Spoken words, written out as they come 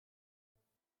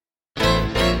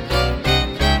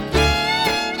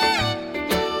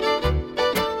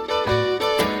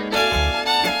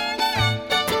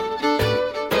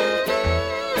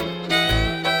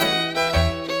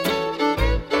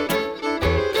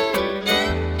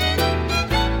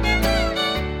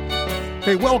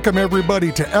Hey, welcome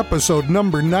everybody to episode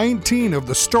number 19 of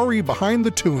The Story Behind the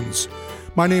Tunes.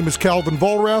 My name is Calvin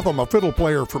Vollrath. I'm a fiddle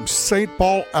player from St.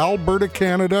 Paul, Alberta,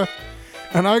 Canada,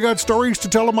 and I got stories to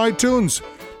tell of my tunes.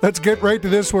 Let's get right to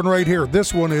this one right here.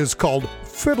 This one is called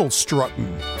Fiddle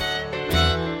Struttin'.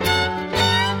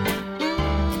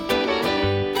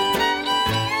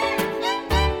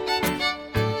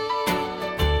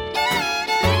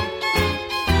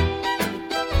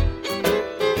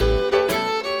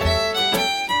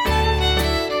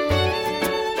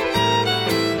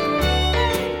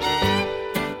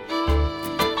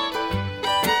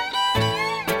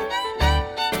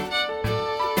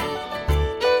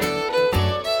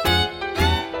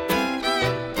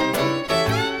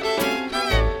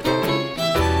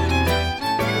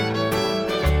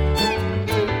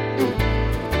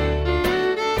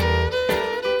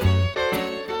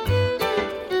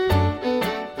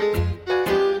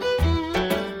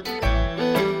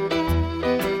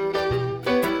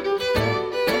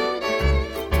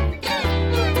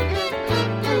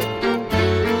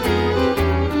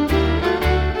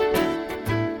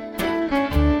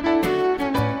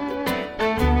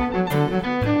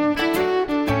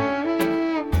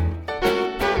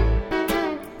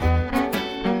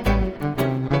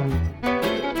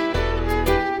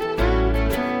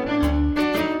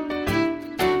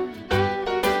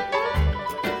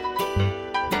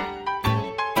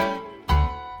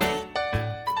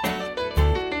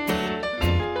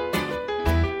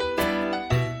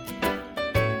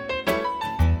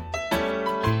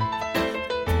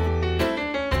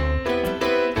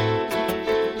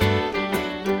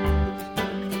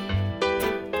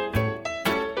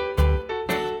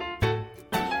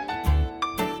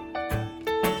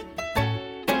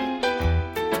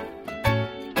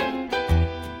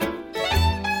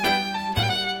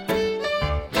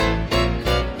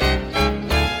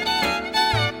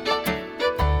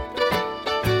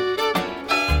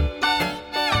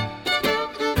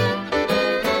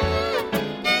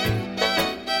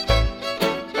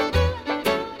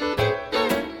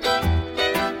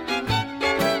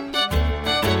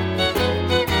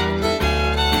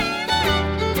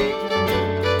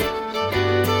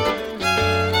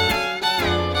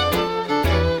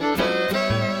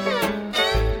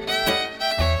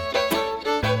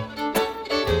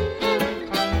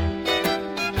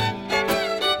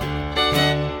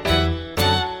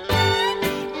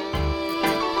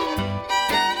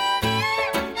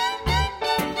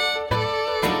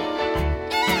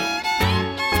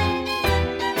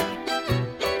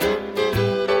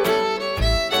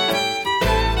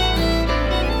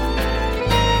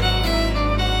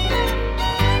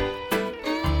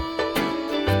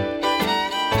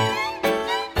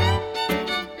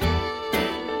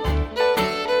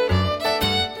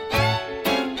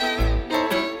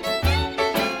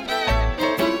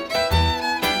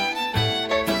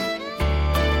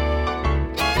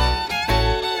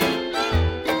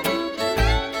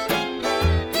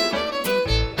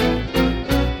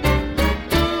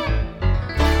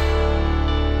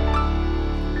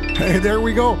 Hey, there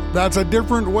we go. That's a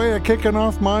different way of kicking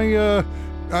off my,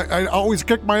 I always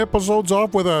kick my episodes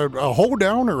off with a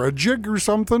hoedown or a jig or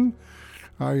something.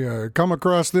 I come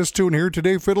across this tune here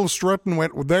today, Fiddle Struttin',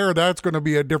 went there. That's going to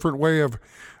be a different way of,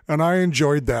 and I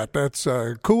enjoyed that. That's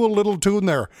a cool little tune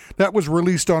there. That was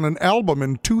released on an album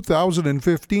in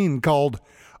 2015 called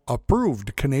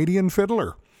Approved Canadian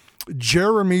Fiddler.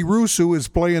 Jeremy Russo is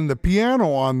playing the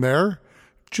piano on there.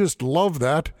 Just love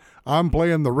that. I'm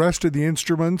playing the rest of the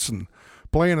instruments and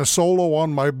playing a solo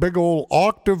on my big old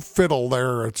octave fiddle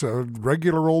there. It's a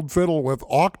regular old fiddle with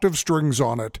octave strings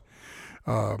on it.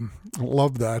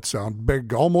 Love that sound.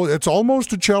 Big, it's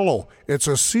almost a cello. It's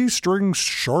a C string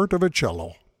short of a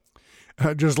cello.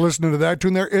 Just listening to that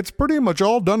tune there, it's pretty much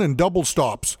all done in double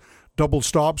stops. Double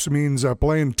stops means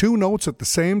playing two notes at the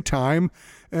same time,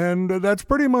 and that's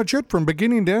pretty much it from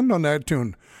beginning to end on that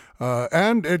tune.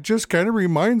 And it just kind of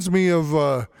reminds me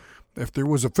of if there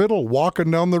was a fiddle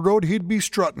walking down the road, he'd be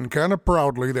strutting kind of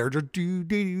proudly there, just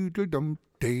being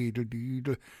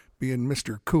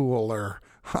Mr. Cool there.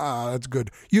 That's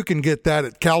good. You can get that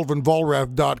at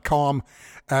calvinvollrath.com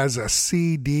as a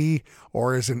CD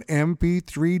or as an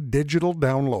MP3 digital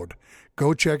download.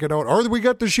 Go check it out. Or we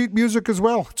got the sheet music as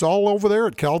well. It's all over there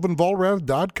at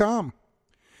calvinvollrath.com.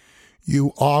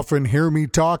 You often hear me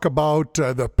talk about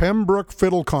the Pembroke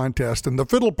Fiddle Contest and the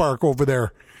Fiddle Park over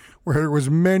there, where there was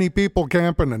many people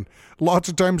camping, and lots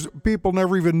of times people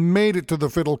never even made it to the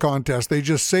fiddle contest. They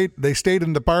just stayed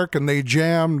in the park and they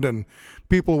jammed, and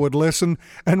people would listen.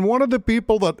 And one of the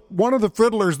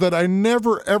fiddlers that I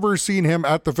never ever seen him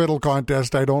at the fiddle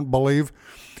contest, I don't believe,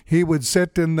 he would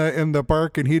sit in the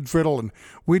park and he'd fiddle, and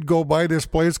we'd go by this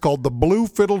place called the Blue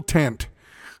Fiddle Tent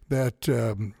that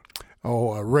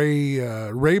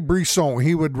Ray Brisson,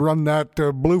 he would run that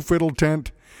Blue Fiddle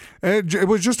Tent. And it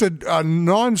was just a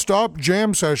non-stop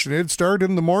jam session. It'd start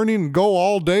in the morning and go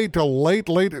all day till late,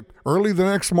 early the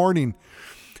next morning.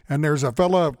 And there's a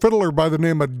fiddler by the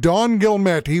name of Don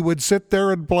Gilmet. He would sit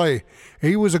there and play.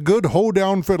 He was a good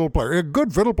hoedown fiddle player. A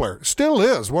good fiddle player. Still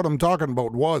is. What I'm talking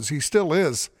about was. He still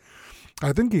is.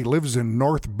 I think he lives in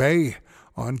North Bay,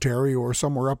 Ontario, or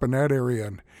somewhere up in that area.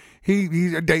 And he'd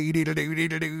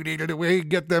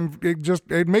get them.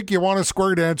 It'd make you want to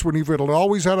square dance when he fiddled.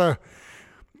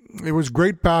 It was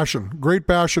great passion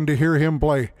to hear him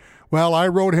play. Well, I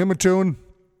wrote him a tune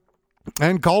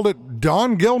and called it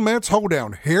Don Gilmet's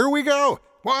Hoedown. Here we go.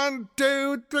 1,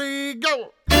 2, 3, go.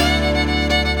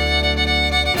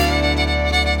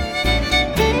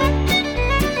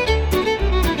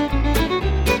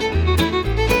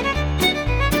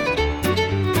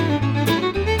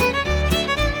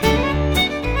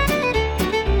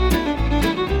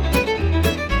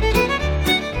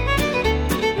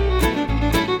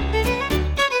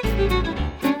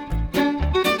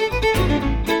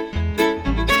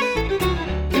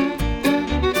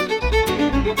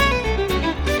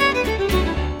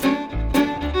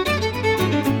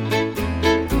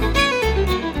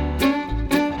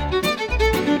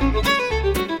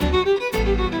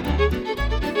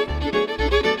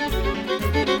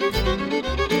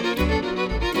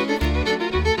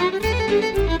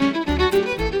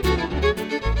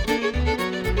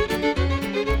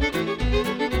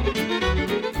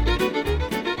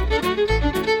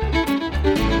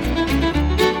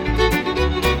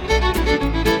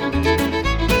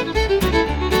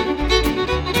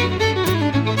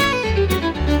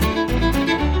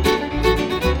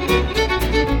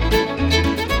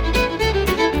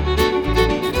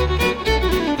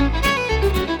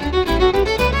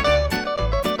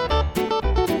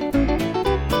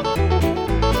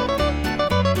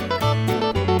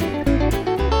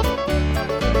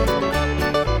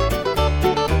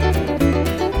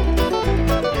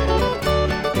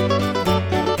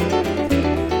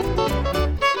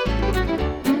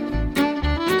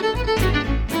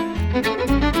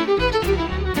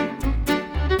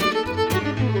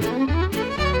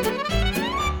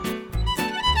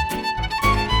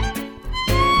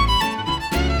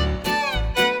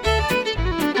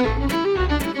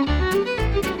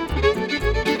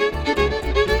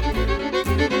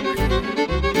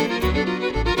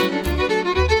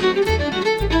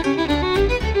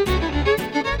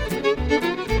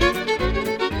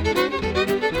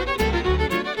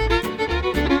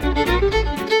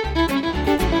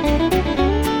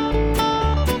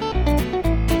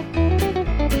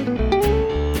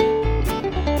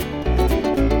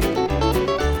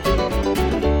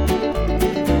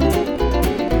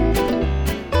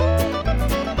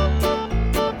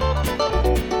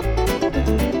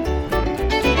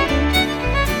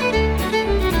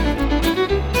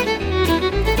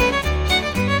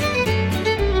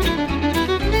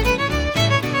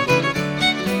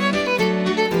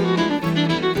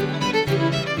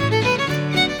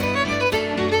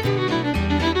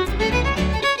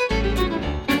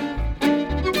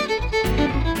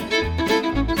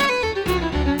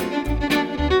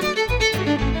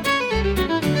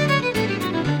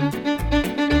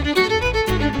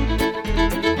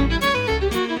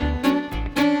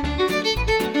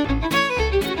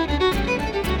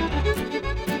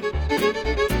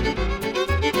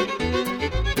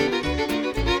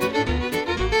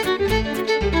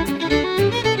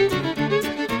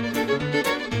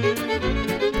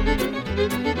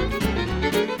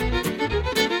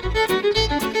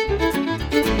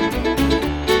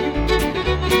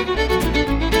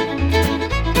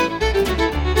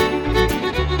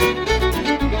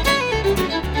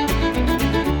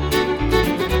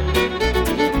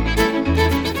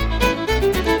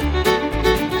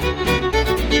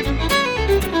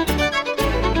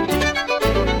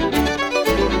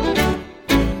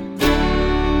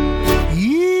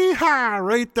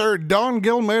 Right there, Don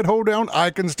Gilmet Hoedown. I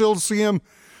can still see him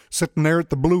sitting there at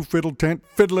the Blue Fiddle Tent,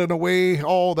 fiddling away.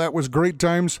 Oh, that was great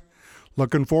times.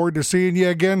 Looking forward to seeing you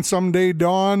again someday,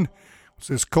 Don. As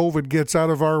this COVID gets out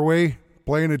of our way,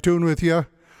 playing a tune with you.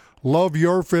 Love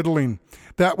your fiddling.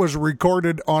 That was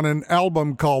recorded on an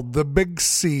album called The Big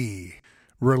C,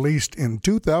 released in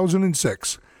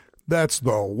 2006. That's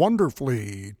the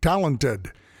wonderfully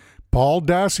talented Paul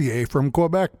Dacier from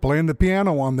Quebec playing the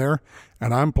piano on there,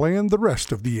 and I'm playing the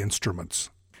rest of the instruments.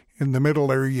 In the middle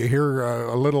there you hear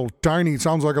a little tiny,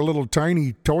 sounds like a little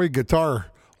tiny toy guitar,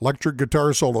 electric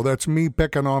guitar solo. That's me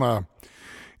picking on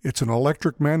It's an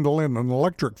electric mandolin, an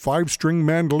electric 5-string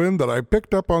mandolin that I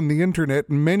picked up on the internet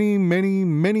many, many,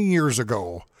 many years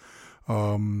ago.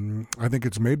 I think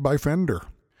it's made by Fender.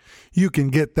 You can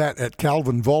get that at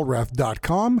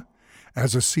calvinvollrath.com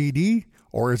as a CD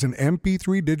or as an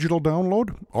MP3 digital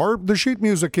download, or the sheet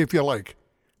music if you like.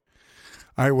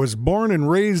 I was born and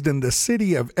raised in the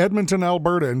city of Edmonton,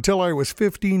 Alberta until I was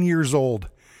 15 years old.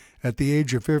 At the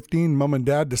age of 15, Mom and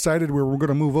Dad decided we were going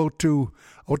to move out to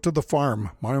the farm.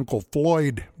 My Uncle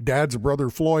Floyd, Dad's brother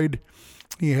Floyd,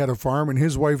 he had a farm, and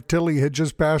his wife Tilly had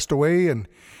just passed away, and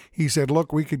he said,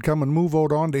 look, we could come and move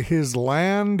out onto his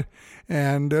land.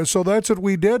 And so that's what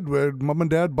we did. Mom and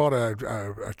Dad bought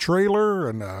a trailer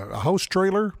and a house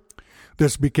trailer.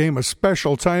 This became a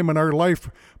special time in our life.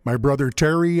 My brother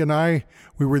Terry and I,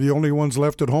 we were the only ones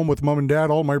left at home with Mom and Dad.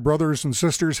 All my brothers and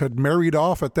sisters had married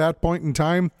off at that point in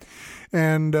time.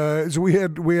 And so we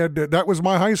had that was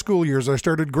my high school years. I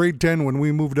started grade 10 when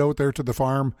we moved out there to the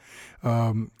farm.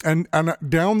 And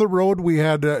down the road, we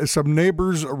had some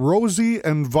neighbors, Rosie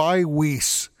and Vi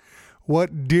Weiss.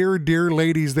 What dear, dear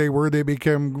ladies they were. They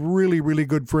became really, really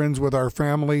good friends with our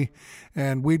family.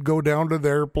 And we'd go down to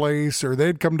their place, or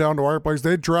they'd come down to our place.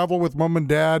 They'd travel with Mom and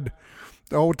Dad.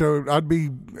 I'd be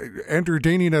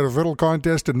entertaining at a fiddle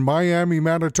contest in Miami,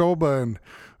 Manitoba, and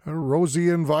Rosie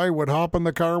and Vi would hop in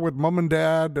the car with Mom and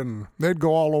Dad, and they'd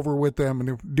go all over with them,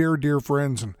 and dear, dear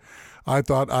friends. And I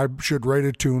thought I should write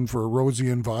a tune for Rosie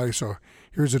and Vi. So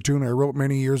here's a tune I wrote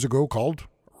many years ago called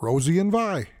Rosie and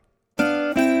Vi.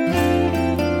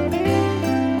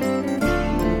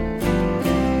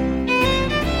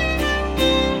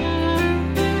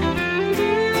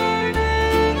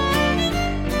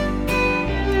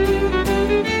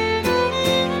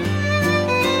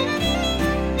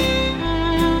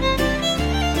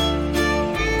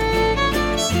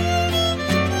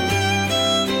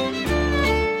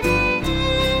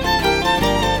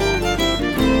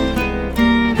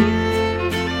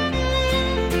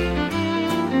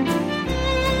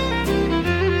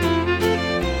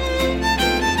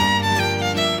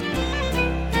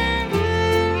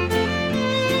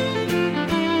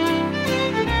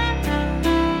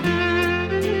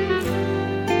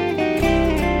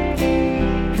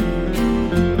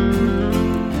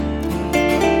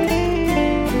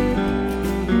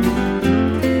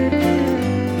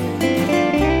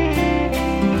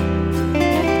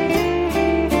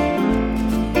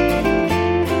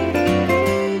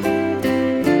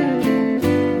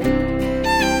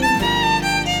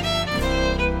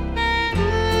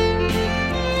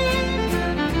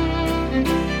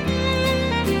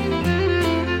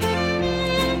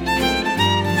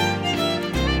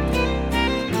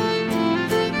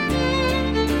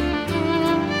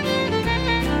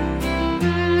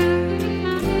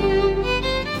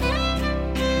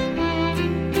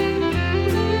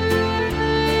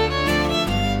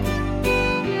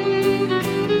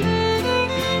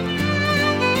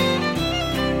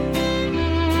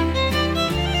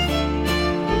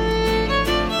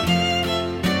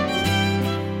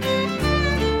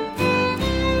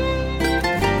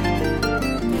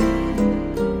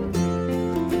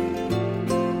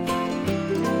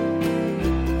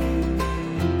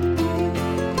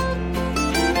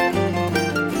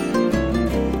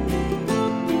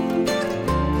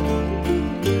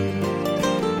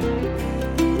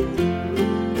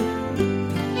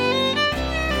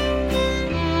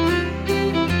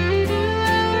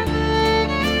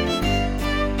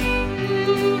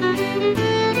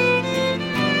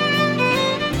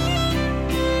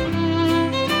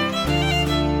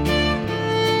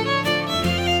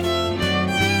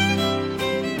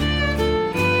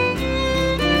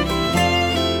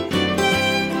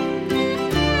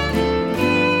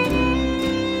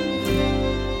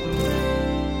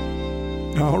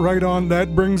 Right on.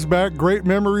 That brings back great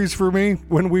memories for me.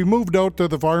 When we moved out to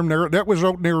the farm there, that was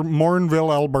out near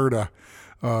Morinville, Alberta.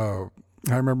 I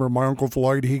remember my Uncle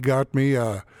Floyd, he got me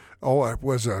it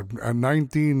was a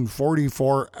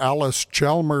 1944 Alice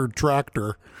Chalmer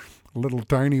tractor, a little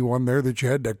tiny one there that you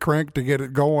had to crank to get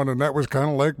it going, and that was kind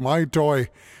of like my toy. It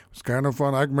was kind of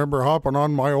fun. I remember hopping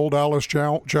on my old Alice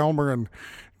Chalmer and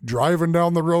driving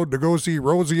down the road to go see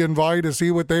Rosie and Vi to see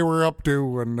what they were up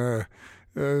to, and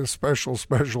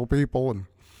special people. And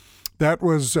that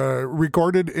was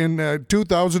recorded in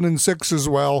 2006 as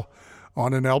well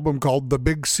on an album called The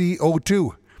Big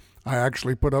CO2. I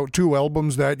actually put out 2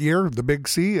 albums that year, The Big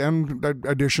C and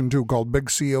edition 2 called Big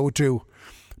CO2.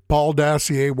 Paul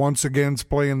Dacier once again's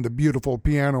playing the beautiful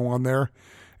piano on there,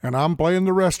 and I'm playing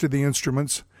the rest of the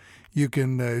instruments. You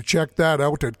can check that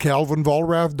out at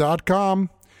calvinvollrath.com.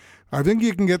 I think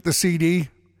you can get the CD.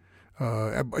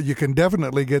 You can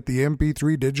definitely get the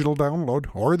MP3 digital download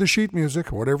or the sheet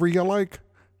music, whatever you like.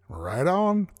 Right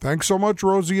on. Thanks so much,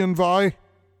 Rosie and Vi.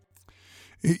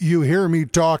 You hear me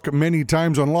talk many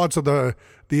times on lots of the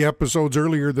episodes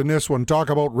earlier than this one, talk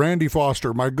about Randy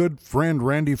Foster, my good friend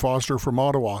Randy Foster from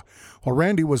Ottawa. Well,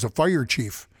 Randy was a fire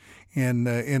chief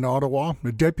in Ottawa,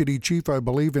 a deputy chief, I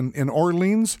believe, in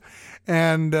Orleans.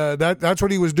 And that's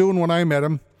what he was doing when I met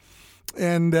him.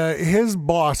 And his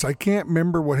boss, I can't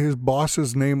remember what his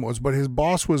boss's name was, but his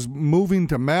boss was moving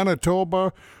to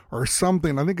Manitoba or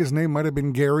something. I think his name might have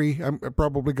been Gary. I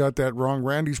probably got that wrong.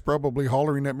 Randy's probably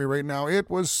hollering at me right now. It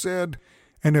was said,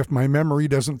 and if my memory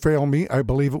doesn't fail me, I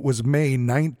believe it was May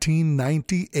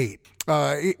 1998.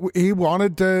 He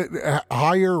wanted to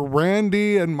hire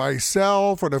Randy and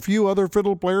myself and a few other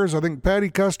fiddle players. I think Patty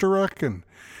Kusteruk, and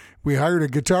we hired a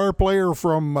guitar player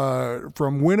from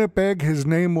Winnipeg. His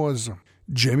name was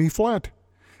Jimmy Flett.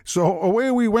 So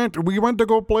away we went. We went to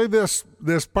go play this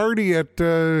party at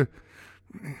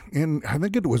in, I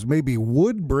think it was maybe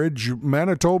Woodbridge,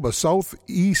 Manitoba,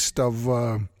 southeast of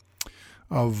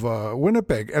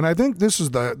Winnipeg. And I think this is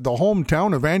the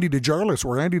hometown of Andy DeJarlis,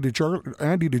 where Andy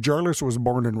DeJarlis was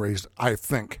born and raised, I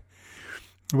think.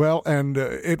 Well, and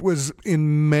it was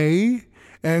in May.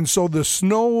 And so the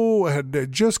snow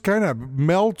had just kind of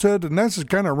melted, and that's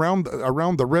kind of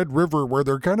around the Red River, where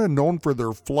they're kind of known for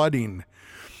their flooding.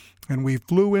 And we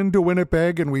flew into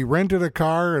Winnipeg, and we rented a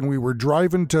car, and we were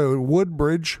driving to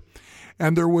Woodbridge,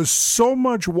 and there was so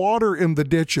much water in the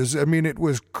ditches. I mean, it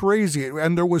was crazy,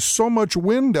 and there was so much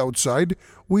wind outside,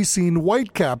 we seen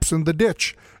whitecaps in the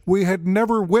ditch. We had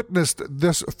never witnessed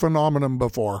this phenomenon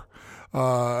before.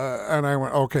 And I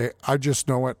went, okay, I just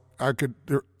know it.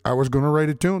 I was going to write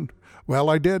a tune. Well,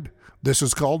 I did. This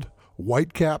is called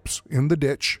Whitecaps in the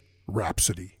Ditch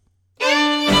Rhapsody.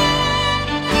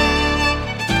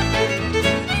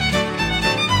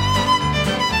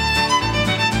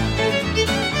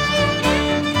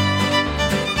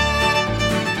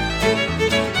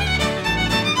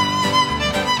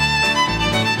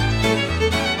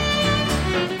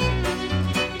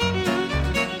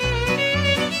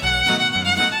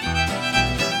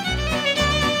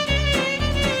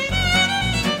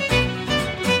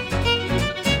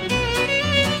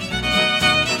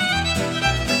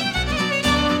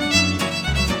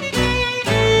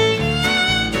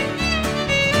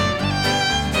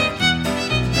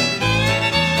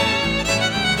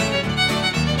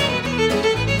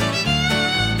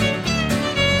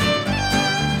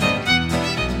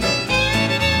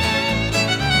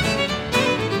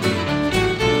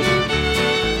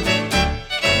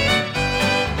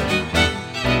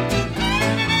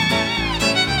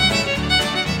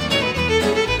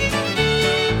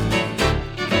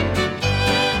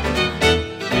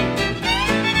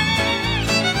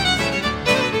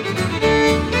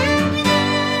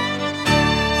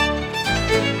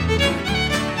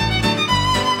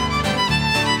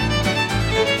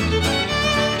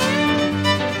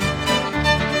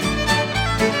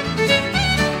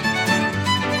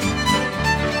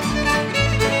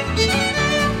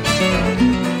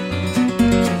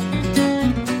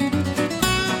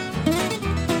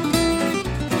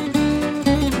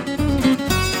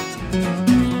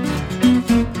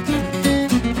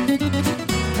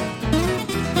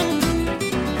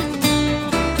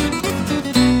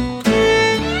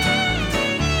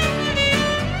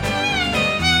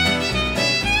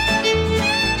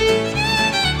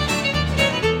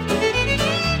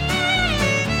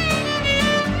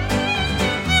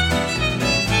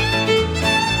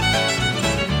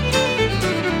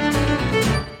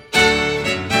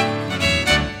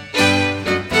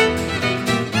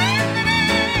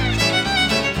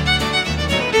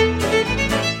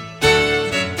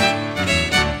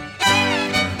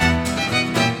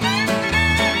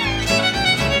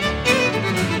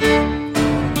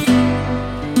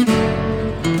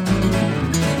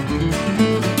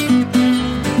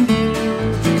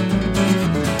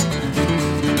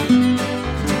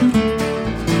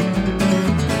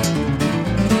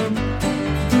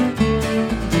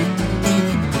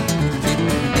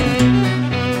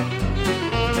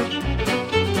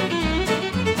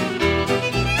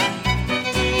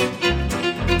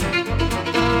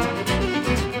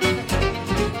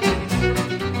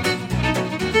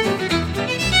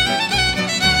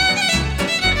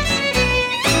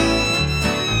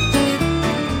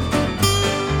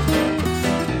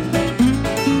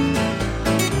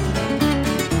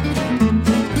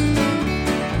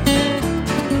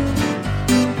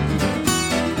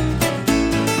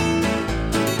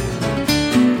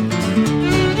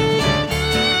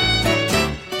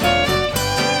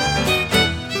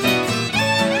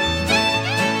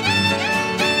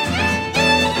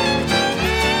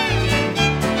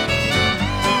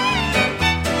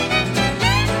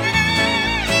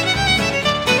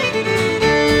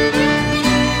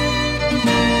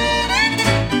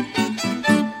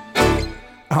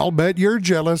 bet you're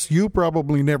jealous. You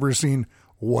probably never seen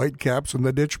Whitecaps in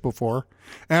the Ditch before.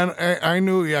 And I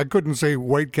knew I couldn't say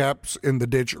Whitecaps in the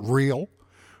Ditch real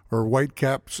or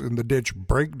Whitecaps in the Ditch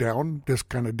breakdown. This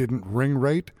kind of didn't ring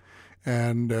right.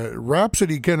 And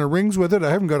Rhapsody kind of rings with it.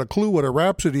 I haven't got a clue what a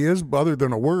rhapsody is other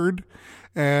than a word.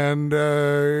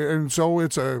 And so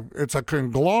it's a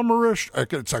conglomeration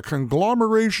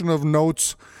of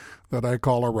notes that I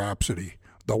call a rhapsody.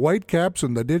 The Whitecaps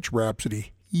in the Ditch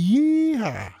Rhapsody.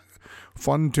 Yeah.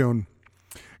 Fun tune.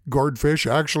 Gord Fish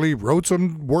actually wrote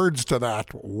some words to that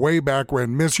way back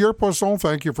when. Monsieur Poisson,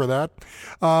 thank you for that.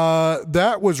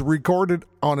 That was recorded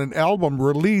on an album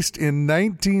released in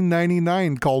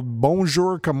 1999 called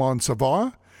Bonjour, comment ça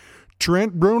va?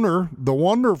 Trent Bruner, the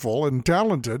wonderful and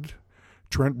talented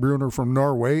Trent Bruner from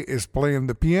Norway, is playing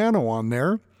the piano on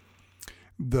there.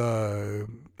 The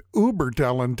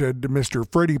uber-talented Mr.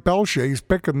 Freddie Pelche is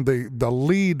picking the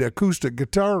lead acoustic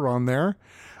guitar on there.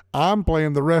 I'm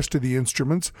playing the rest of the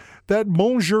instruments. That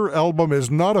Bonjour album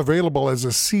is not available as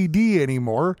a CD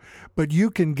anymore, but you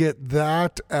can get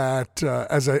that at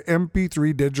as an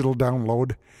MP3 digital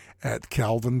download at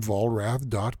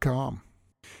calvinvollrath.com.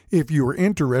 If you were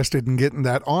interested in getting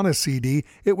that on a CD,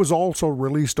 it was also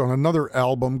released on another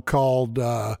album called,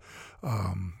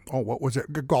 what was it?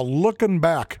 Called Looking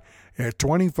Back at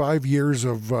 25 years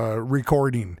of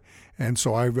recording. And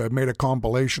so I've made a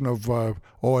compilation of, a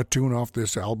tune off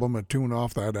this album, a tune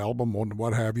off that album,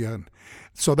 what have you. And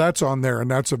so that's on there, and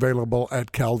that's available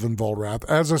at Calvin Vollrath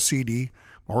as a CD,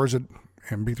 or as an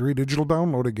MP3 digital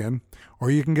download again. Or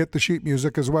you can get the sheet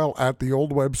music as well at the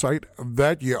old website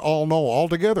that you all know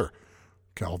altogether,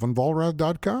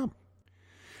 calvinvollrath.com.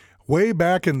 Way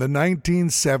back in the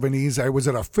 1970s, I was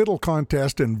at a fiddle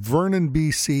contest in Vernon,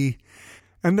 BC,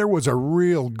 and there was a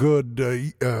real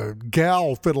good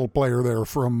gal fiddle player there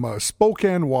from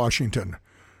Spokane, Washington.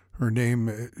 Her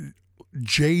name,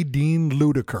 Jadine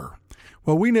Ludiker.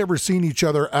 Well, we never seen each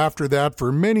other after that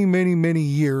for many, many, many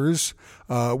years.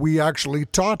 We actually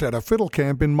taught at a fiddle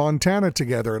camp in Montana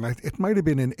together, and it might have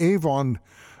been in Avon,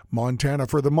 Montana,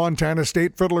 for the Montana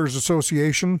State Fiddlers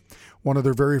Association, one of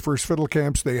their very first fiddle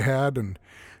camps they had, and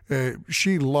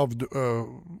she loved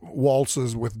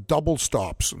waltzes with double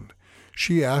stops, and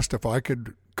she asked if I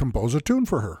could compose a tune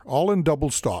for her, all in double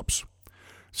stops.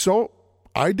 So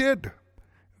I did.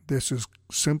 This is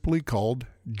simply called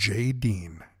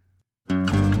Jadine.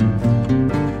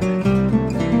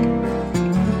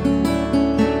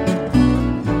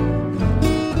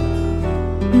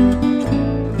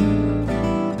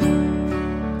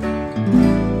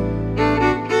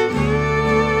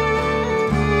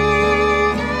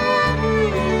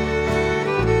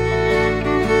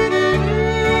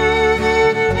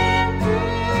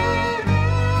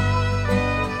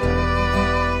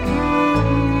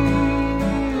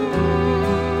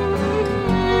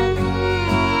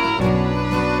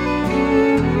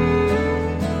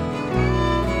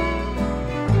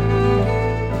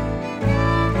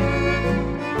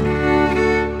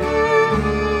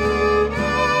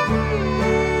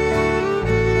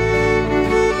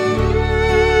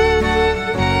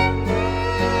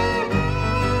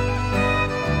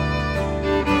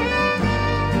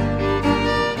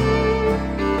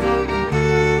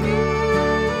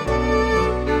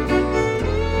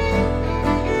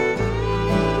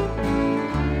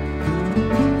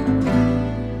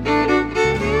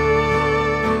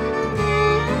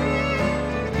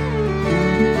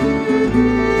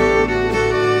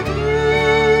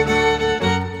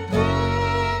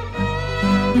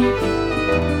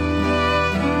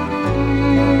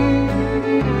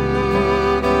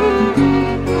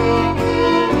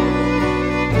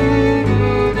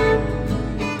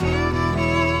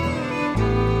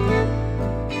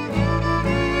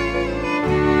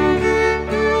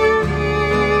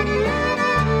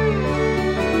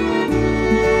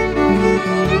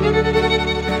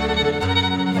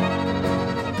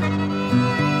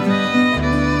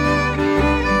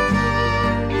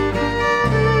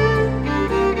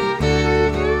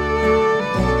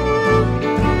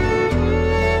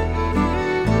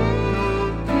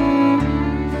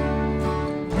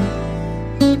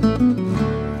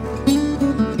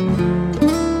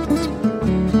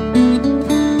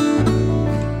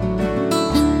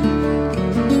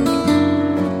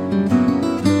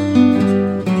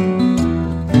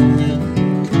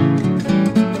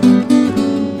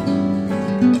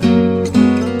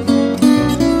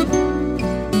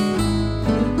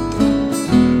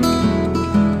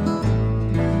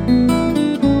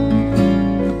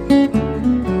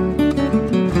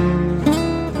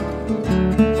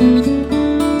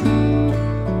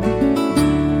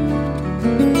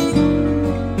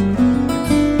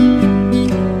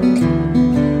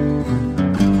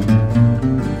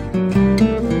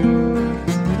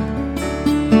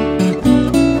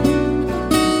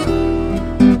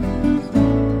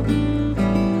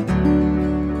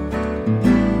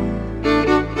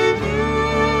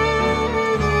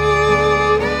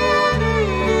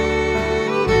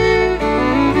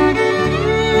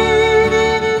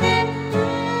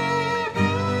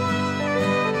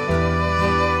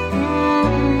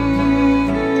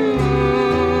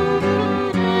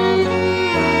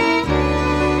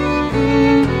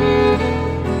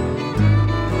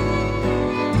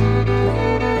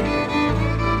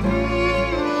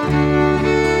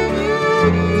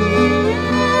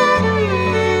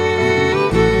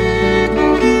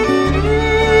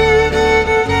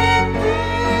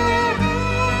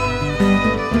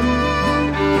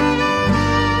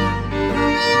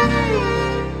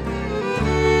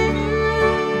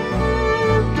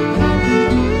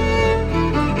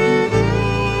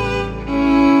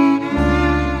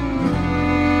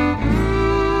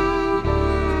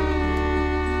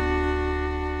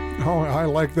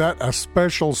 like that. A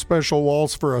special, special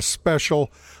waltz for a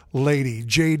special lady.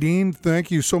 Jay Dean, thank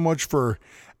you so much for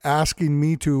asking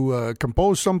me to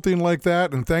compose something like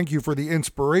that, and thank you for the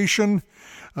inspiration.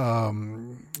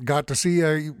 Got to see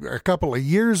you a couple of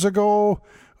years ago.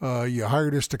 You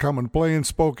hired us to come and play in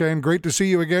Spokane. Great to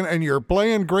see you again, and you're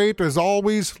playing great as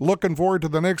always. Looking forward to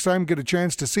the next time get a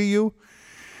chance to see you.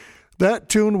 That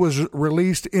tune was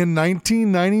released in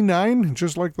 1999,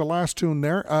 just like the last tune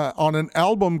there, on an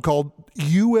album called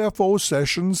UFO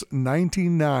Sessions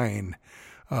 99.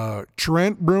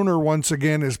 Trent Bruner once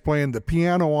again is playing the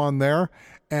piano on there,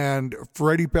 and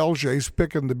Freddie Pelche's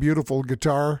picking the beautiful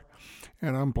guitar,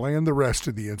 and I'm playing the rest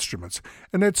of the instruments.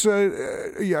 And it's,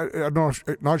 I'm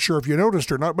not sure if you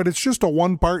noticed or not, but it's just a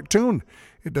one-part tune.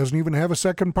 It doesn't even have a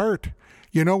second part.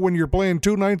 You know, when you're playing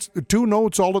two notes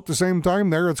all at the same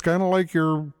time there, it's kind of like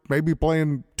you're maybe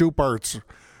playing two parts.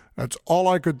 That's all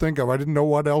I could think of. I didn't know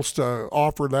what else to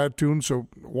offer that tune, so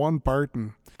one part,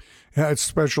 and yeah, it's a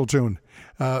special tune.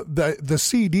 The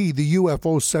CD, the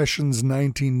UFO Sessions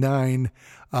 99,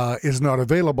 is not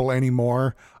available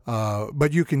anymore,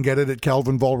 but you can get it at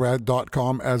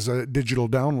calvinvolrad.com as a digital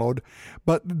download.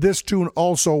 But this tune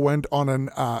also went on an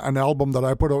album that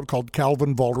I put out called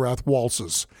Calvin Vollrath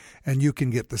Waltzes, and you can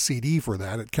get the CD for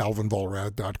that at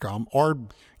calvinvolrad.com, or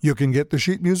you can get the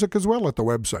sheet music as well at the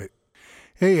website.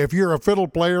 Hey, if you're a fiddle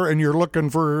player and you're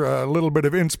looking for a little bit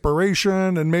of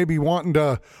inspiration and maybe wanting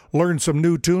to learn some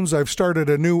new tunes, I've started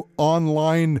a new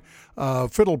online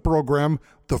fiddle program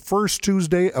the first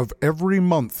Tuesday of every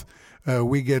month.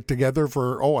 We get together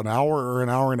for, an hour or an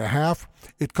hour and a half.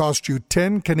 It costs you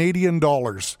 10 Canadian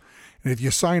dollars. And if you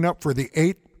sign up for the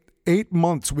eight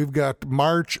months, we've got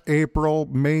March, April,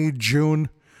 May, June,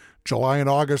 July, and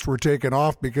August we're taking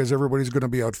off because everybody's going to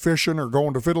be out fishing or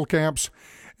going to fiddle camps.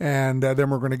 And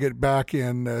then we're going to get back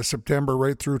in September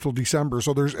right through till December.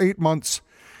 So there's 8 months,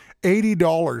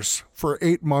 $80 for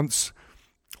 8 months.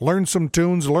 Learn some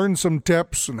tunes, learn some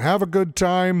tips, and have a good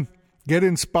time. Get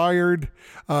inspired.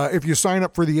 If you sign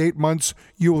up for the 8 months,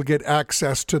 you will get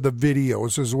access to the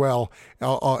videos as well.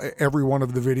 Every one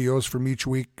of the videos from each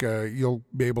week, you'll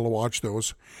be able to watch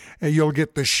those. And you'll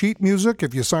get the sheet music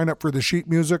if you sign up for the sheet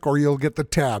music, or you'll get the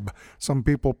tab. Some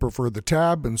people prefer the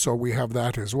tab, and so we have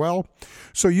that as well.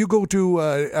 So you go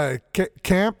to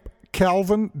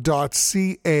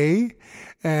campcalvin.ca,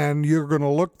 and you're going to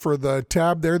look for the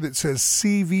tab there that says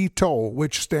CVTO,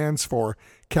 which stands for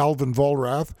Calvin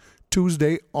Vollrath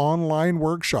Tuesday online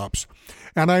workshops.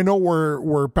 And I know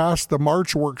we're past the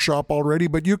March workshop already,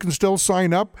 but you can still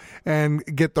sign up and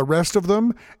get the rest of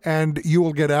them, and you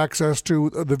will get access to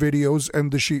the videos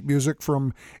and the sheet music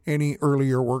from any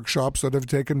earlier workshops that have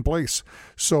taken place.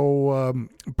 So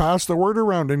pass the word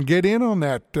around and get in on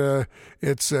that.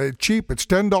 It's cheap. It's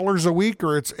 $10 a week,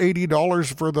 or it's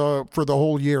 $80 for the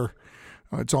whole year.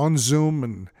 It's on Zoom,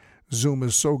 and Zoom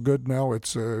is so good now.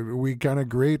 It's we kind of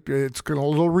great. It's a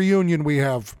little reunion we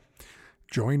have.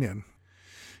 Join in.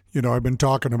 You know, I've been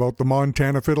talking about the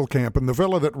Montana Fiddle Camp, and the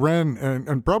fella that ran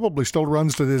and probably still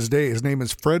runs to this day, his name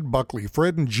is Fred Buckley.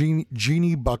 Fred and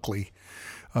Jeannie Buckley.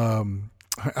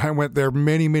 I went there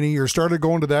many, many years. Started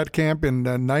going to that camp in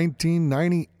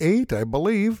 1998, I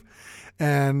believe.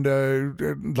 And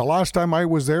the last time I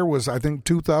was there was, I think,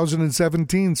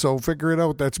 2017. So figure it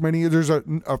out. That's many. There's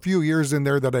a few years in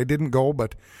there that I didn't go,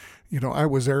 but, you know, I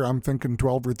was there, I'm thinking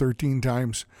 12 or 13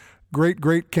 times. Great,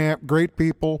 great camp, great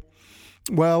people.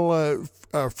 Well,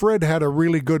 Fred had a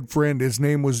really good friend. His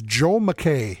name was Joe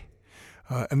McKay,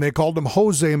 and they called him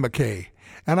Jose McKay.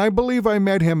 And I believe I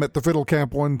met him at the fiddle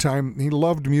camp one time. He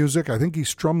loved music. I think he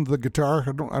strummed the guitar.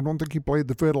 I don't think he played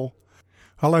the fiddle.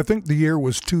 Well, I think the year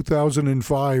was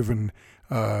 2005, and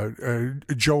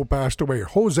Joe passed away.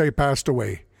 Jose passed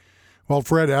away. Well,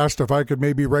 Fred asked if I could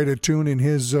maybe write a tune in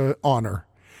his honor,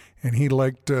 and he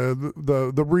liked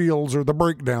the reels or the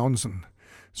breakdowns, and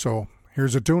so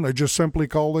here's a tune. I just simply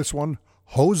call this one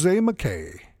Jose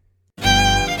McKay.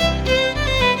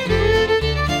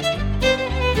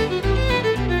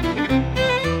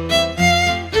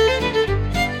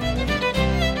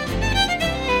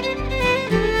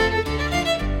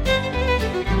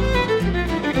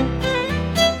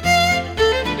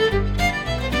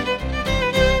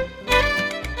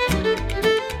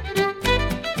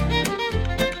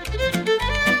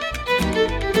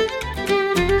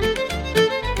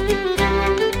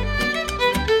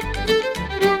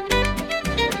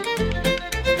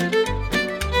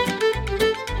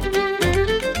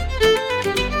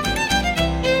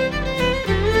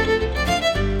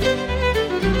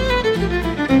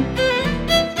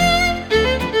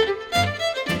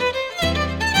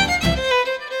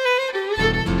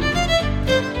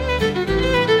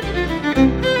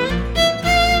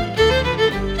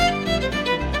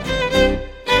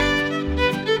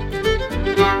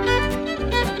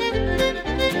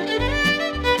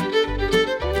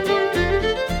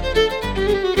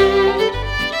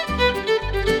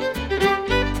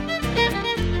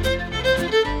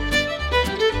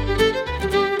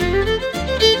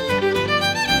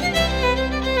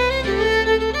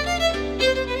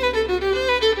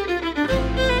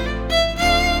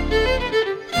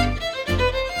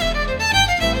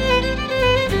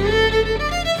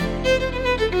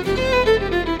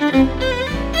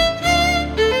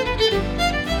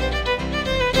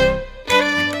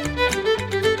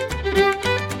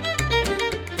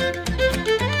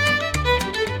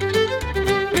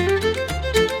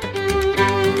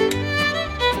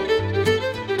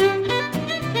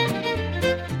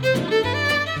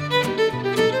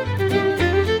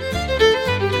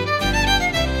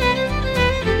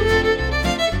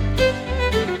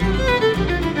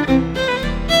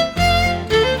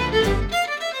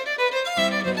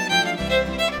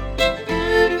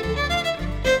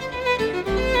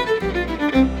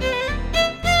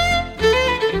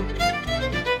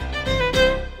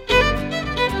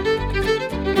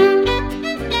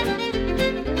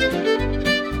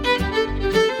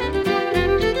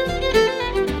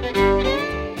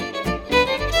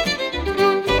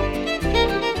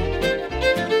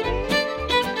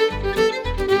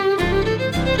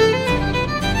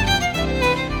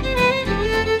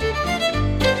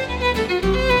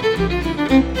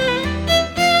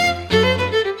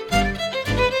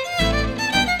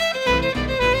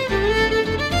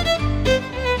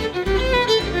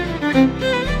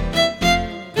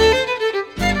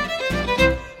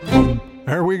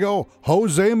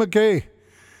 Jose McKay.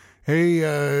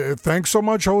 Hey, thanks so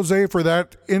much, Jose, for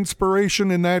that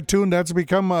inspiration in that tune. That's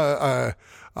become a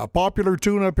popular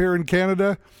tune up here in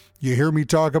Canada. You hear me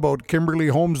talk about Kimberly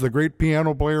Holmes, the great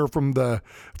piano player from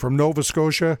Nova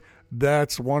Scotia.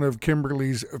 That's one of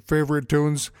Kimberly's favorite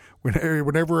tunes.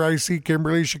 Whenever I see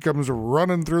Kimberly, she comes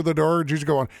running through the door and she's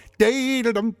going,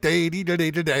 day-da-dum,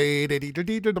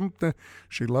 day-da-da-da-da-da-da-da-da-dum.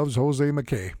 She loves Jose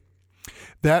McKay.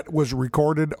 That was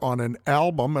recorded on an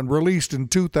album and released in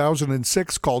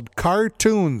 2006 called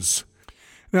Cartoons.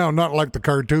 Now, not like the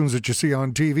cartoons that you see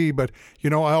on TV, but, I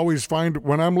always find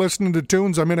when I'm listening to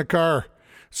tunes, I'm in a car.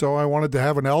 So I wanted to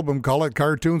have an album, call it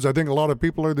Cartoons. I think a lot of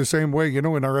people are the same way. In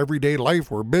our everyday life,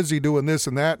 we're busy doing this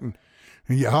and that, and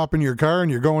you hop in your car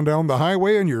and you're going down the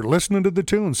highway and you're listening to the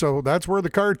tune. So that's where the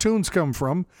Cartoons come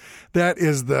from. That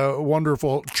is the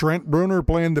wonderful Trent Bruner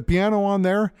playing the piano on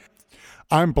there.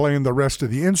 I'm playing the rest of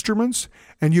the instruments,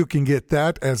 and you can get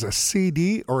that as a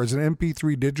CD or as an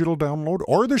MP3 digital download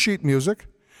or the sheet music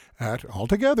at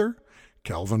altogether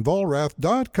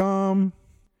calvinvollrath.com.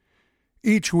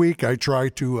 Each week I try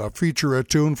to feature a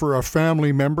tune for a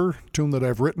family member, tune that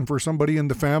I've written for somebody in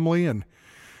the family, and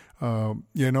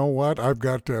you know what? I've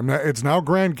got it's now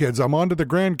grandkids. I'm on to the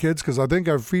grandkids because I think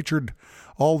I've featured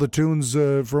all the tunes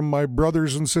from my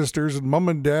brothers and sisters and mom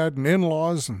and dad and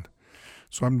in-laws, and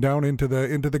so I'm down into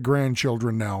the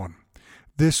grandchildren now. And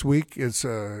this week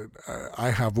I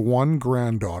have one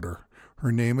granddaughter.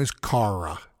 Her name is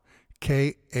Cara,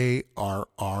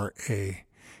 Karra.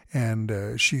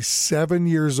 And she's 7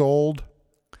 years old.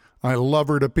 I love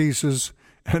her to pieces.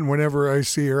 And whenever I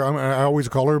see her, I always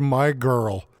call her my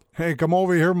girl. Hey, come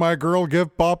over here, my girl.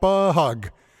 Give Papa a hug.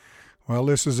 Well,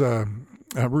 this is a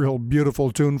real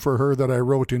beautiful tune for her that I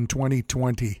wrote in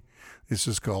 2020. This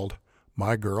is called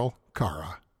My Girl,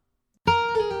 Cara.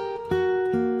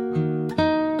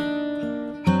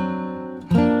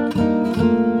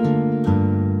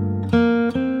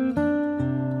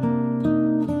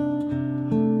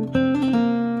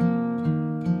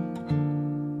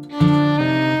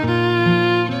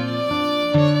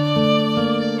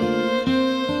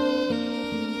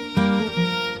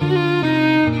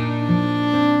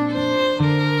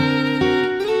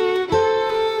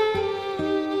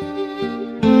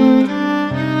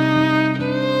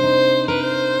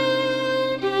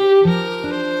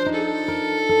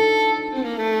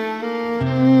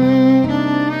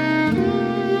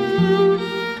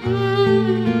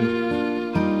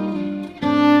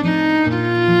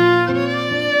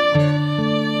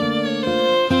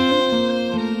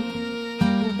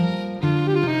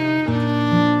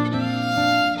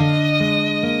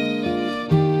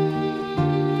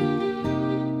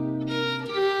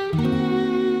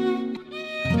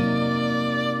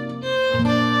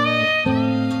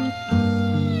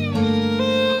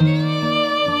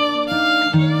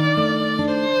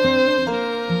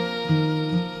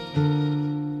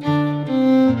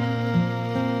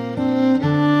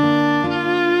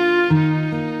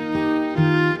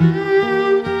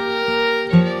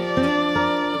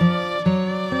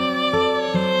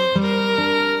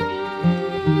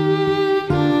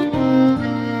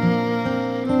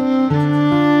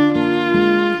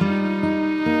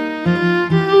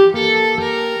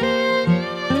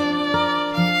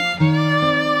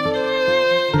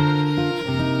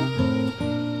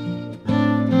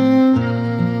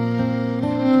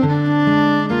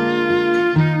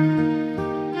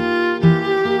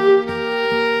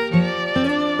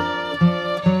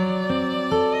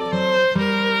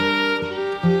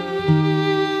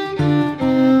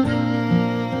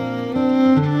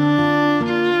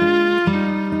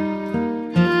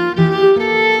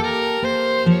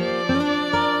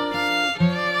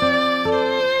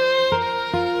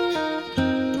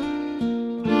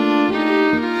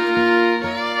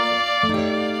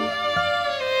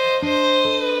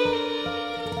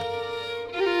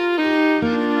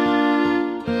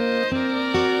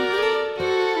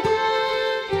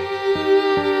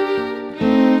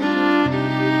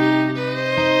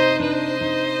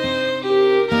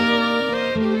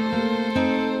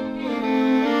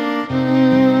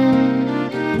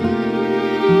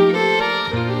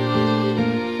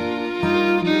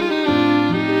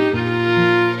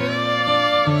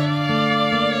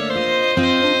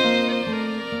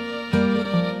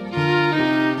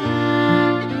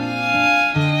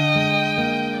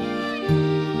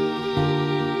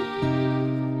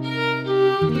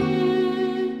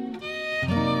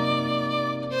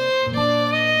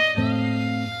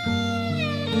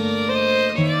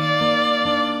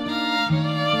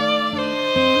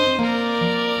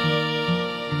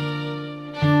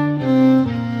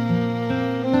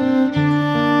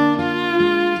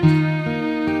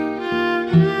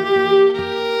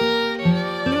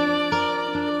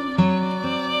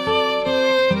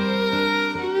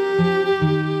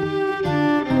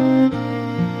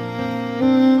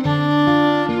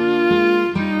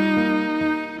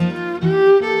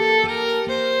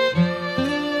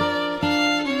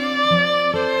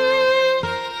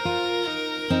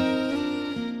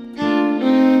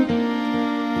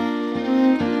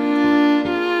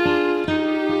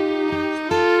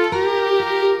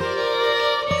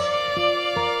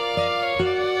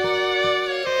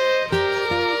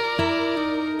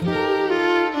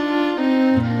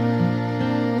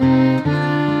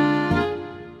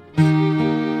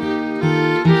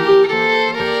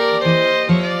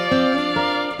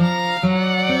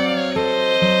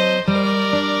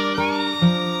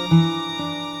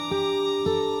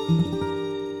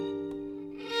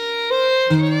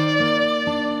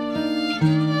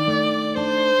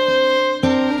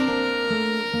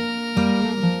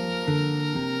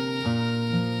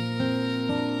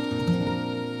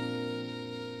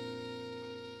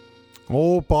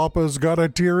 Old Papa's got a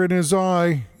tear in his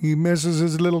eye. He misses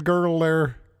his little girl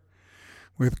there.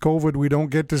 With COVID, we don't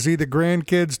get to see the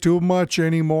grandkids too much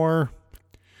anymore.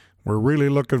 We're really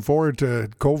looking forward to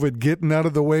COVID getting out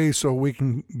of the way so we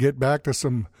can get back to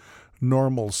some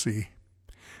normalcy.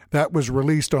 That was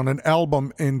released on an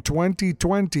album in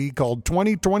 2020 called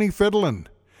 2020 Fiddlin'.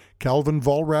 Calvin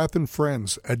Vollrath and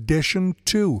Friends, Edition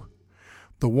 2.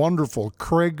 The wonderful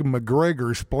Craig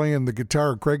McGregor's playing the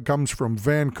guitar. Craig comes from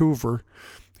Vancouver.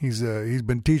 He's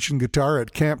been teaching guitar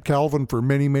at Camp Calvin for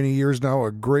many, many years now.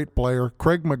 A great player.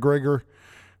 Craig McGregor,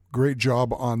 great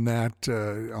job on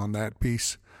that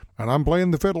piece. And I'm playing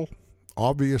the fiddle,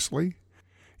 obviously.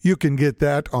 You can get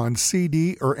that on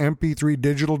CD or MP3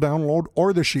 digital download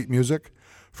or the sheet music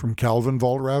from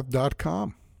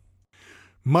calvinvollrath.com.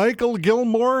 Michael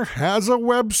Gilmore has a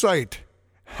website.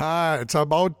 It's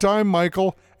about time,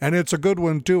 Michael. And it's a good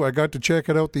one, too. I got to check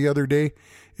it out the other day.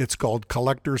 It's called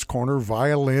Collector's Corner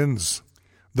Violins.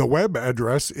 The web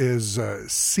address is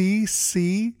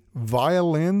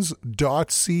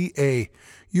ccviolins.ca.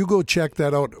 You go check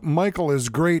that out. Michael is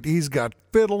great. He's got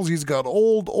fiddles. He's got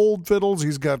old fiddles.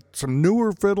 He's got some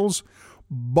newer fiddles,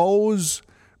 bows,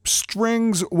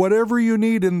 strings, whatever you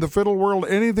need in the fiddle world,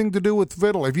 anything to do with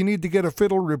fiddle. If you need to get a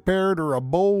fiddle repaired or a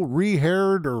bow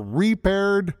rehaired or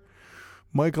repaired,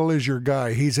 Michael is your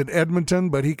guy. He's in Edmonton,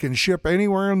 but he can ship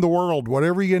anywhere in the world,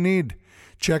 whatever you need.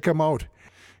 Check him out.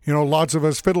 You know, lots of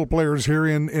us fiddle players here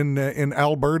in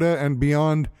Alberta and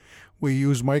beyond, we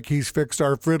use Mike. He's fixed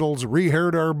our fiddles,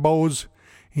 rehaired our bows.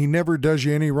 He never does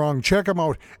you any wrong. Check him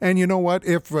out. And you know what?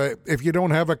 If you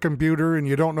don't have a computer and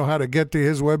you don't know how to get to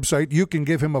his website, you can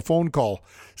give him a phone call,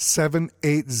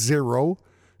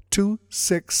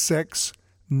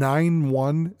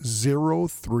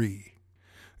 780-266-9103.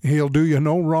 He'll do you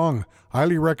no wrong.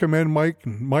 Highly recommend Mike.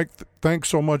 Mike, thanks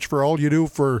so much for all you do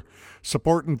for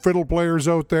supporting fiddle players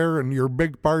out there, and you're a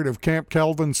big part of Camp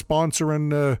Calvin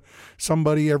sponsoring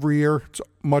somebody every year. It's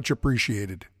much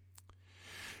appreciated.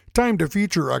 Time to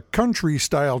feature a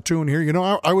country-style tune here. You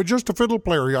know, I was just a fiddle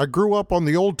player. I grew up on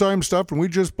the old-time stuff, and we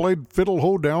just played fiddle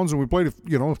hoedowns, and we played,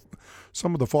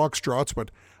 some of the foxtrots,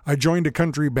 but I joined a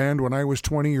country band when I was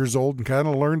 20 years old and kind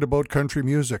of learned about country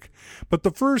music. But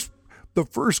the first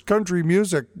country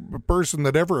music person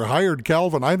that ever hired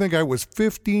Calvin, I think I was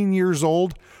 15 years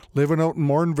old, living out in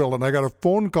Morinville, and I got a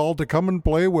phone call to come and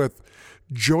play with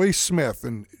Joyce Smith.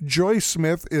 And Joyce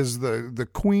Smith is the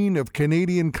queen of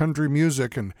Canadian country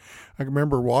music, and I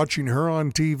remember watching her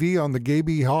on TV on the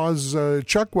Gaby Hawes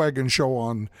Chuck Wagon show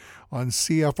on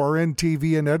CFRN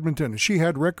TV in Edmonton. She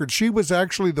had records. She was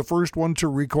actually the first one to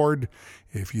record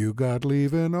If You Got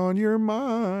Leavin' on Your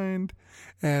Mind,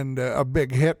 and a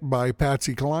big hit by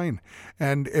Patsy Cline.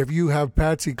 And if you have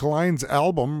Patsy Cline's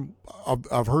album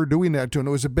of her doing that tune,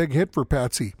 it was a big hit for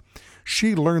Patsy.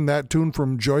 She learned that tune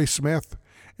from Joyce Smith,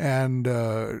 and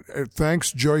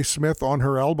thanks Joyce Smith on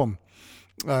her album.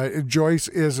 Joyce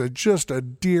is just a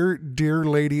dear, dear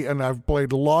lady, and I've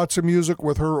played lots of music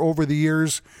with her over the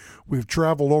years. We've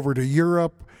traveled over to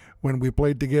Europe when we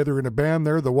played together in a band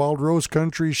there, the Wild Rose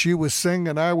Country. She was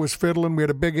singing, I was fiddling. We had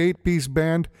a big 8-piece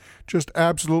band, just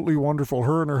absolutely wonderful.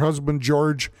 Her and her husband,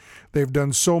 George, they've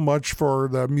done so much for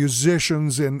the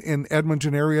musicians in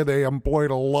Edmonton area. They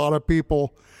employed a lot of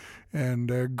people,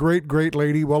 and a great, great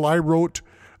lady. Well, I wrote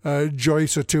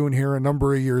Joyce a tune here a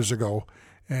number of years ago,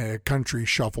 a country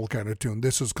shuffle kind of tune.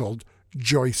 This is called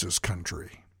Joyce's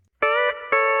Country.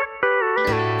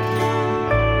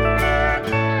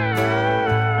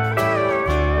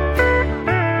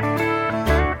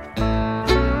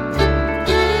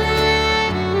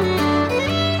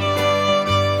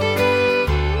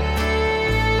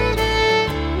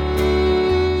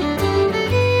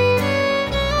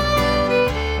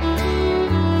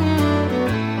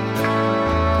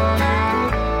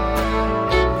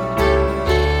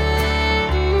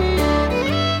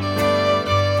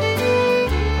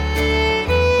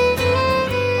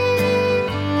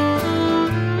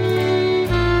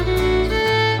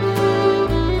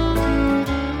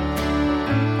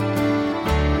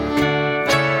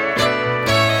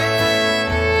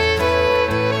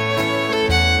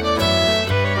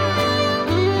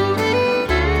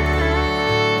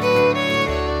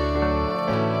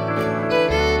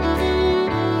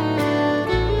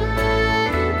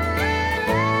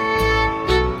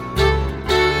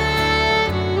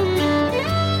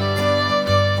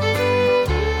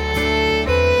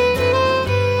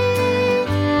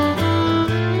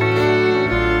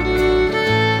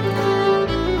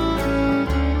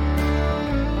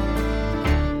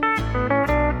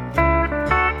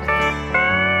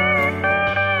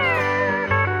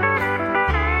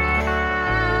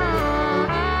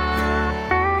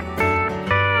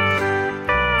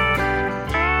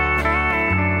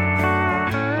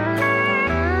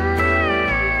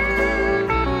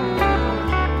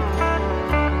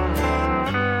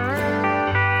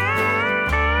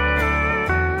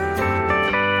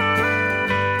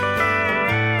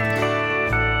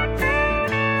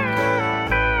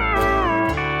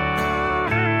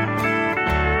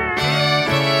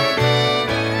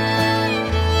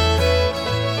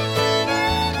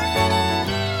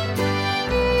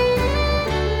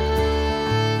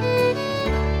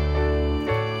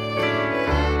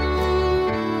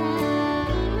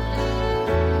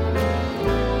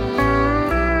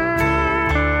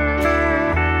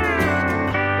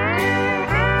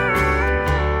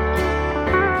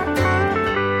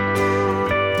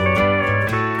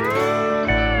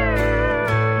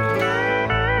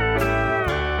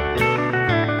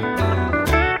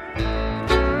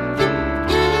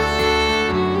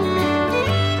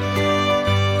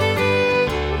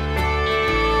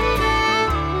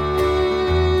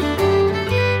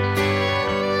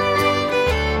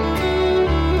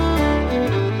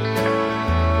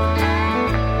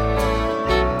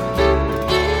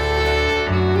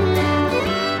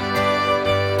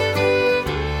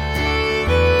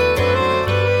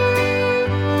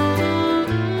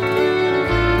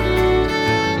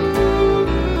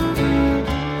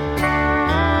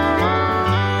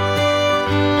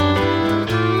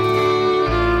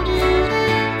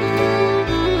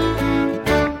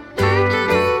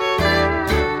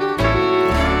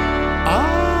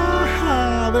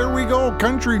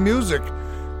 music.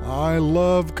 I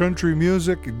love country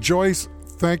music. Joyce,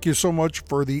 thank you so much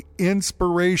for the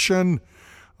inspiration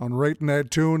on writing that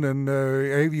tune. And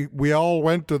we all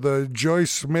went to the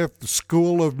Joyce Smith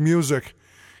School of Music.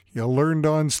 You learned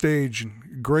on stage.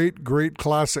 Great, great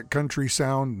classic country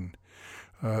sound.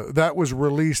 That was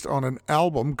released on an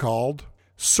album called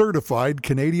Certified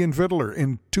Canadian Fiddler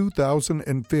in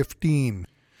 2015.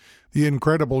 The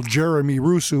incredible Jeremy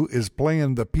Russo is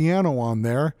playing the piano on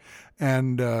there,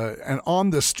 and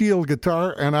on the steel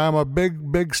guitar. And I'm a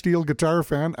big steel guitar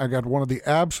fan. I got one of the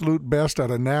absolute best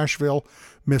out of Nashville,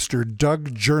 Mr.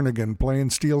 Doug Jernigan,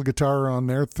 playing steel guitar on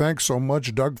there. Thanks so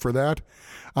much, Doug, for that.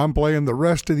 I'm playing the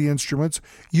rest of the instruments.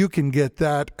 You can get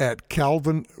that at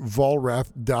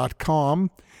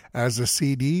calvinvolrath.com as a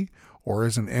CD or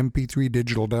as an MP3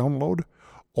 digital download,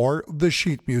 or the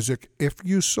sheet music if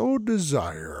you so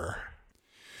desire.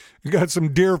 You got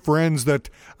some dear friends that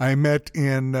I met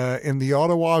in the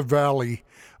Ottawa Valley,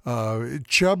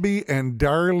 Chubby and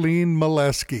Darlene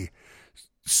Molesky.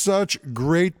 Such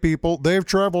great people. They've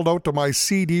traveled out to my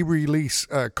CD release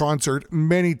concert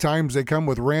many times. They come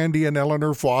with Randy and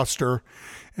Eleanor Foster.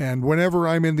 And whenever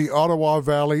I'm in the Ottawa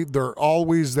Valley, they're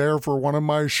always there for one of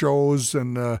my shows.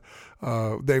 And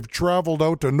they've traveled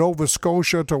out to Nova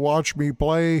Scotia to watch me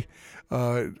play.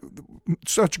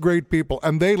 Such great people.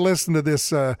 And they listen to this,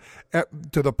 to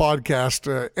the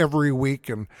podcast every week.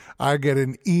 And I get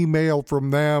an email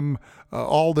from them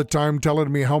all the time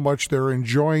telling me how much they're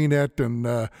enjoying it.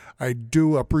 And I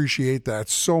do appreciate that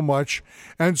so much.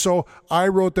 And so I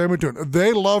wrote them a tune.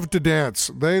 They love to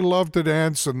dance. They love to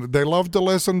dance, and they love to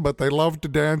listen, but they love to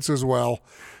dance as well.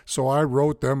 So I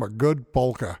wrote them a good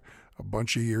polka a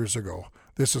bunch of years ago.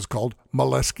 This is called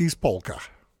Molesky's Polka.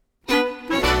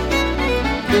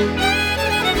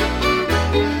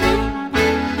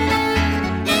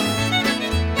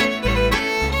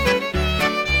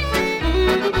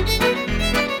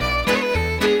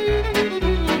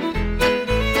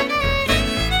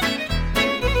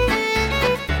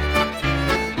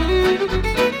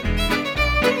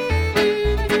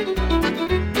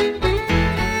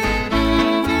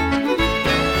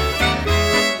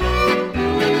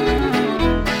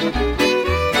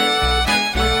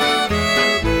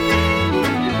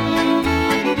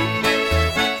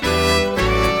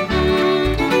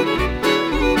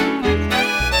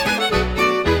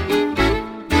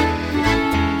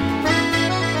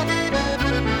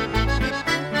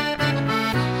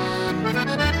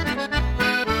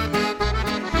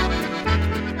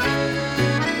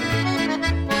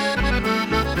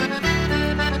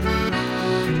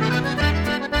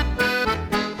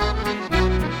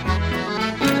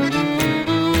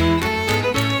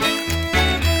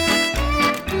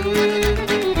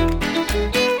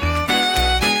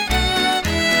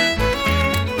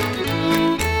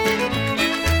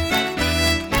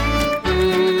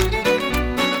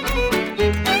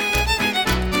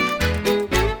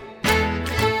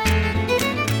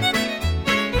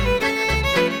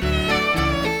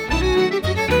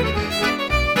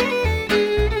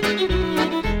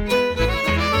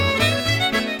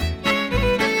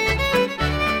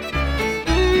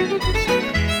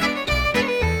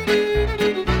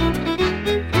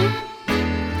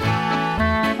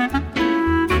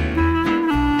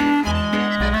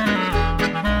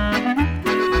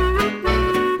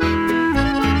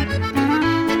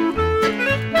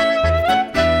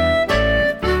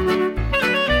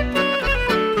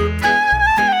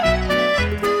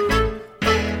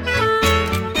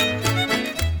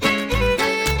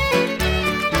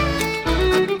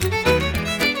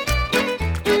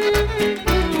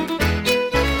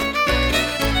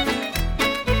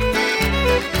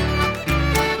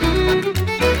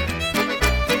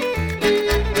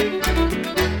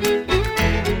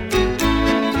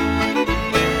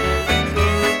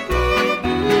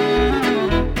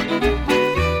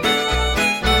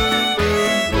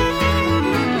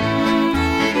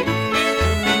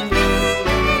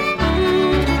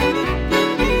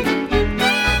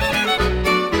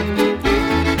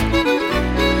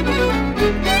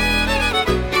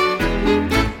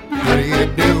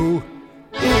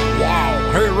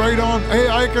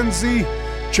 See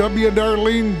Chubby and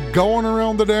Darlene going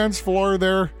around the dance floor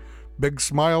there. Big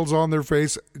smiles on their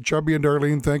face. Chubby and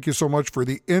Darlene, thank you so much for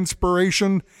the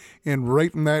inspiration in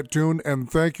writing that tune, and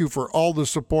thank you for all the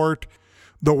support.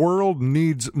 The world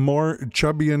needs more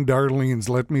Chubby and Darlenes,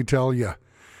 let me tell you.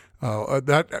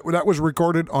 That was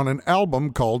recorded on an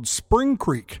album called Spring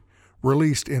Creek,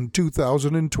 released in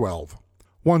 2012.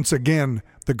 Once again,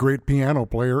 the great piano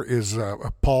player is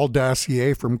Paul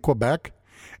Dacier from Quebec.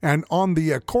 And on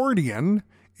the accordion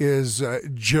is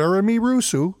Jeremy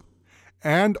Russo,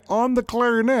 And on the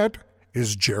clarinet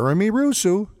is Jeremy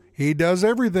Rusu. He does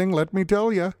everything, let me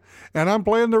tell you. And I'm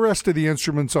playing the rest of the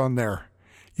instruments on there.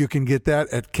 You can get that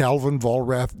at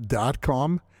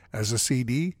calvinvolrath.com as a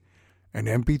CD, an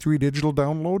MP3 digital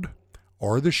download,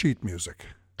 or the sheet music.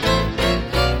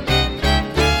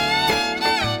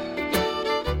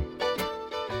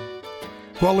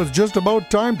 Well, it's just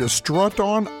about time to strut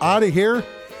on out of here.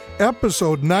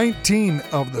 Episode 19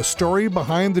 of The Story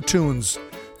Behind the Tunes.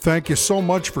 Thank you so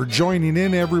much for joining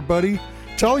in, everybody.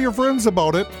 Tell your friends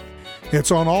about it.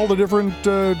 It's on all the different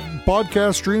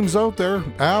podcast streams out there.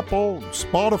 Apple,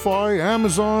 Spotify,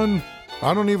 Amazon.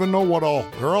 I don't even know what all.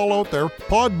 They're all out there.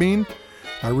 Podbean.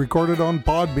 I recorded on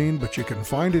Podbean, but you can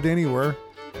find it anywhere.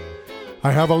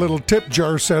 I have a little tip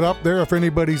jar set up there if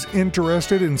anybody's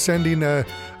interested in sending a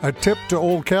tip to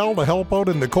old Cal to help out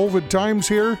in the COVID times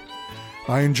here.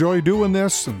 I enjoy doing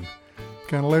this and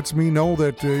kind of lets me know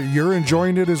that you're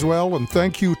enjoying it as well. And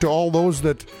thank you to all those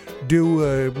that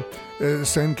do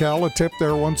send Cal a tip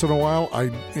there once in a while.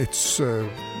 It's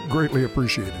greatly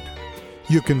appreciated.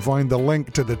 You can find the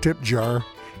link to the tip jar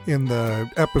in the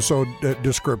episode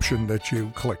description that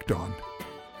you clicked on.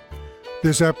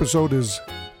 This episode is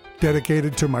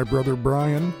dedicated to my brother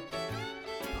Brian,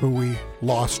 who we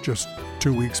lost just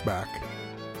 2 weeks back.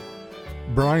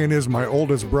 Brian is my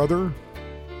oldest brother,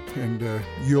 and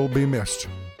you'll be missed.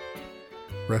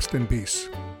 Rest in peace.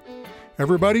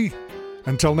 Everybody,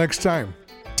 until next time,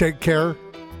 take care,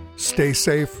 stay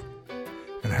safe,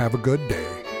 and have a good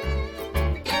day.